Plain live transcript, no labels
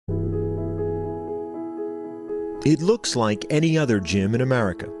It looks like any other gym in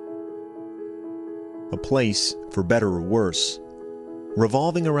America. A place, for better or worse,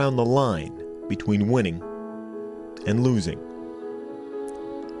 revolving around the line between winning and losing.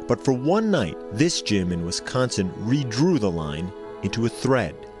 But for one night, this gym in Wisconsin redrew the line into a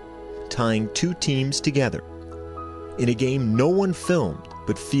thread, tying two teams together in a game no one filmed,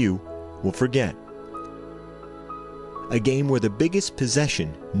 but few will forget. A game where the biggest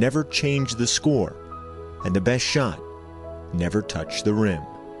possession never changed the score, and the best shot never touched the rim.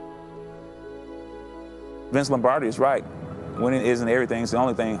 Vince Lombardi is right. Winning isn't everything, it's the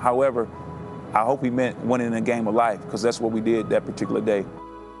only thing. However, I hope he meant winning in a game of life, because that's what we did that particular day.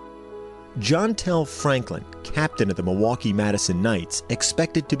 Jontel Franklin, captain of the Milwaukee Madison Knights,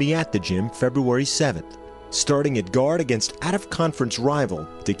 expected to be at the gym February 7th, starting at guard against out-of-conference rival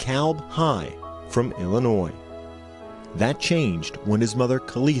DeKalb High from Illinois. That changed when his mother,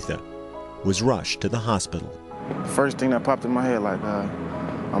 Kalitha, was rushed to the hospital. First thing that popped in my head, like,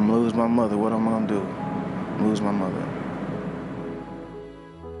 I'm gonna lose my mother. What am I gonna do? Lose my mother.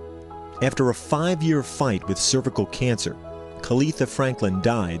 After a 5-year fight with cervical cancer, Kalitha Franklin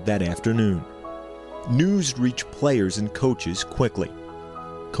died that afternoon. News reached players and coaches quickly.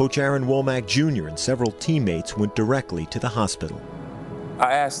 Coach Aaron Womack Jr. and several teammates went directly to the hospital.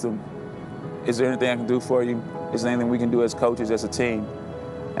 I asked them, is there anything I can do for you? Is there anything we can do as coaches, as a team?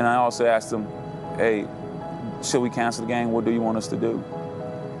 And I also asked them, hey, should we cancel the game? What do you want us to do?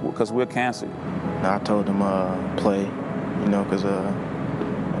 Because we're canceled. I told them play, you know, because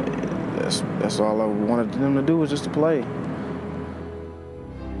that's all I wanted them to do, was just to play.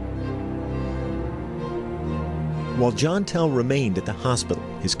 While Jontel remained at the hospital,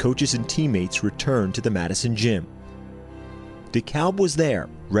 his coaches and teammates returned to the Madison gym. DeKalb was there,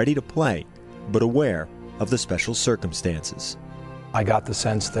 ready to play, but aware of the special circumstances. I got the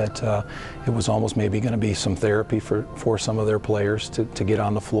sense that it was almost maybe going to be some therapy for some of their players to get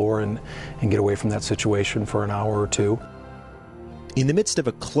on the floor and get away from that situation for an hour or two. In the midst of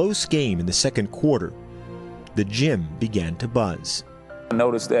a close game in the second quarter, the gym began to buzz. I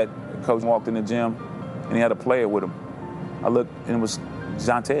noticed that the coach walked in the gym and he had a player with him. I looked and it was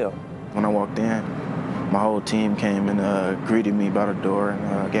Jontel. When I walked in, my whole team came and greeted me by the door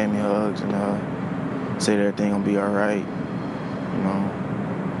and gave me hugs and said everything gonna be all right. You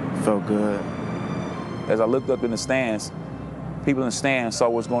know, felt good. As I looked up in the stands, people in the stands saw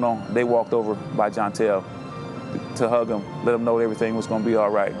what's going on. They walked over by Jontel to hug him, let him know everything was going to be all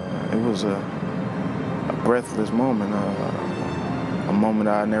right. It was a breathless moment, a moment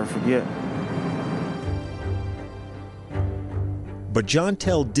I'll never forget. But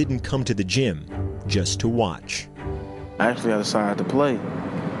Jontel didn't come to the gym just to watch. Actually, I decided to play.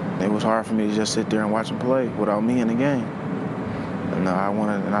 It was hard for me to just sit there and watch him play without me in the game. And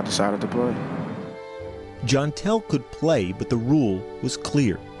I decided to play. Jontel could play, but the rule was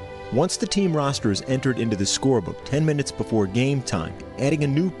clear. Once the team roster is entered into the scorebook 10 minutes before game time, adding a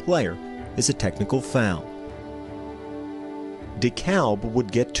new player is a technical foul. DeKalb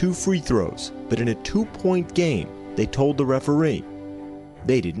would get 2 free throws, but in a 2-point game, they told the referee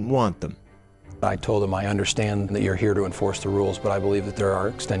they didn't want them. I told him, I understand that you're here to enforce the rules, but I believe that there are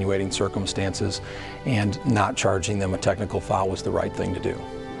extenuating circumstances, and not charging them a technical foul was the right thing to do.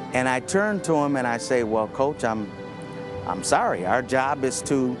 And I turned to him and I say, well, Coach, I'm sorry. Our job is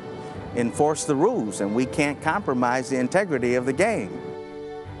to enforce the rules, and we can't compromise the integrity of the game.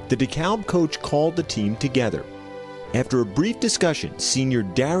 The DeKalb coach called the team together. After a brief discussion, senior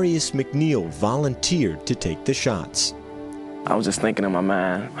Darius McNeil volunteered to take the shots. I was just thinking in my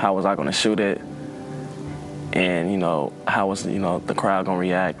mind, how was I going to shoot it? And, how was, the crowd going to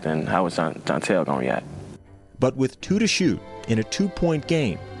react, and how was Jontel going to react? But with 2 to shoot in a 2-point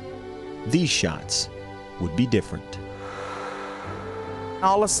game, these shots would be different.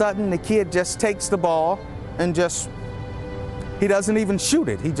 All of a sudden, the kid just takes the ball and he doesn't even shoot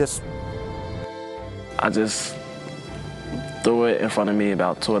it. I just threw it in front of me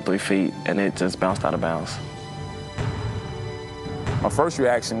about 2 or 3 feet, and it just bounced out of bounds. My first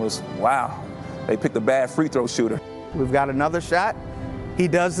reaction was, wow, they picked a bad free throw shooter. We've got another shot. He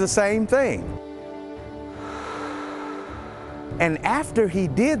does the same thing. And after he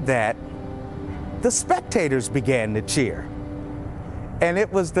did that, the spectators began to cheer. And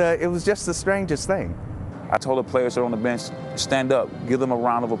it was just the strangest thing. I told the players that were on the bench, stand up, give them a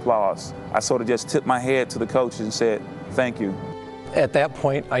round of applause. I sort of just tipped my head to the coaches and said, thank you. At that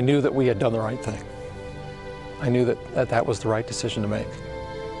point, I knew that we had done the right thing. I knew that was the right decision to make.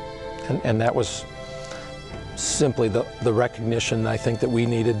 And that was simply the recognition, I think, that we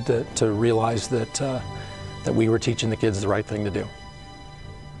needed to realize that we were teaching the kids the right thing to do.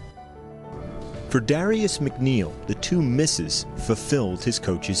 For Darius McNeil, the 2 misses fulfilled his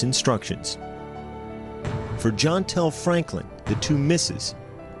coach's instructions. For Jontel Franklin, the 2 misses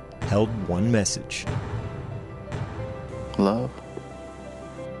held one message. Love.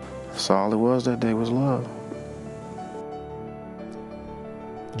 That's all it was that day, was love.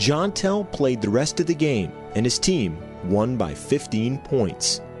 Jontel played the rest of the game, and his team won by 15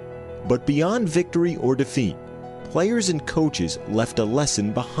 points. But beyond victory or defeat, players and coaches left a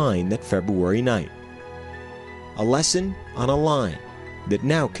lesson behind that February night. A lesson on a line that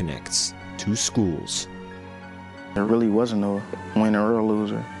now connects 2 schools. There really wasn't no winner or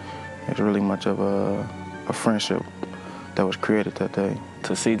loser. It's really much of a friendship that was created that day.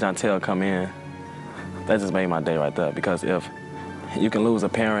 To see Jontel come in, that just made my day right there, because if you can lose a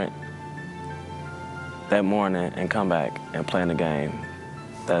parent that morning and come back and play in the game,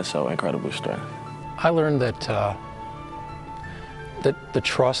 that's so incredible strength. I learned that the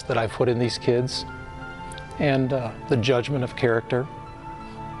trust that I put in these kids and the judgment of character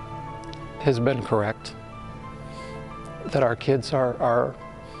has been correct. That our kids are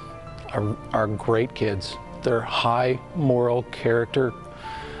great kids. They're high moral character,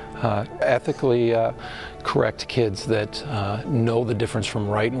 ethically correct kids that know the difference from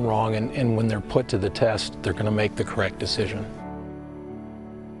right and wrong, and when they're put to the test, they're going to make the correct decision.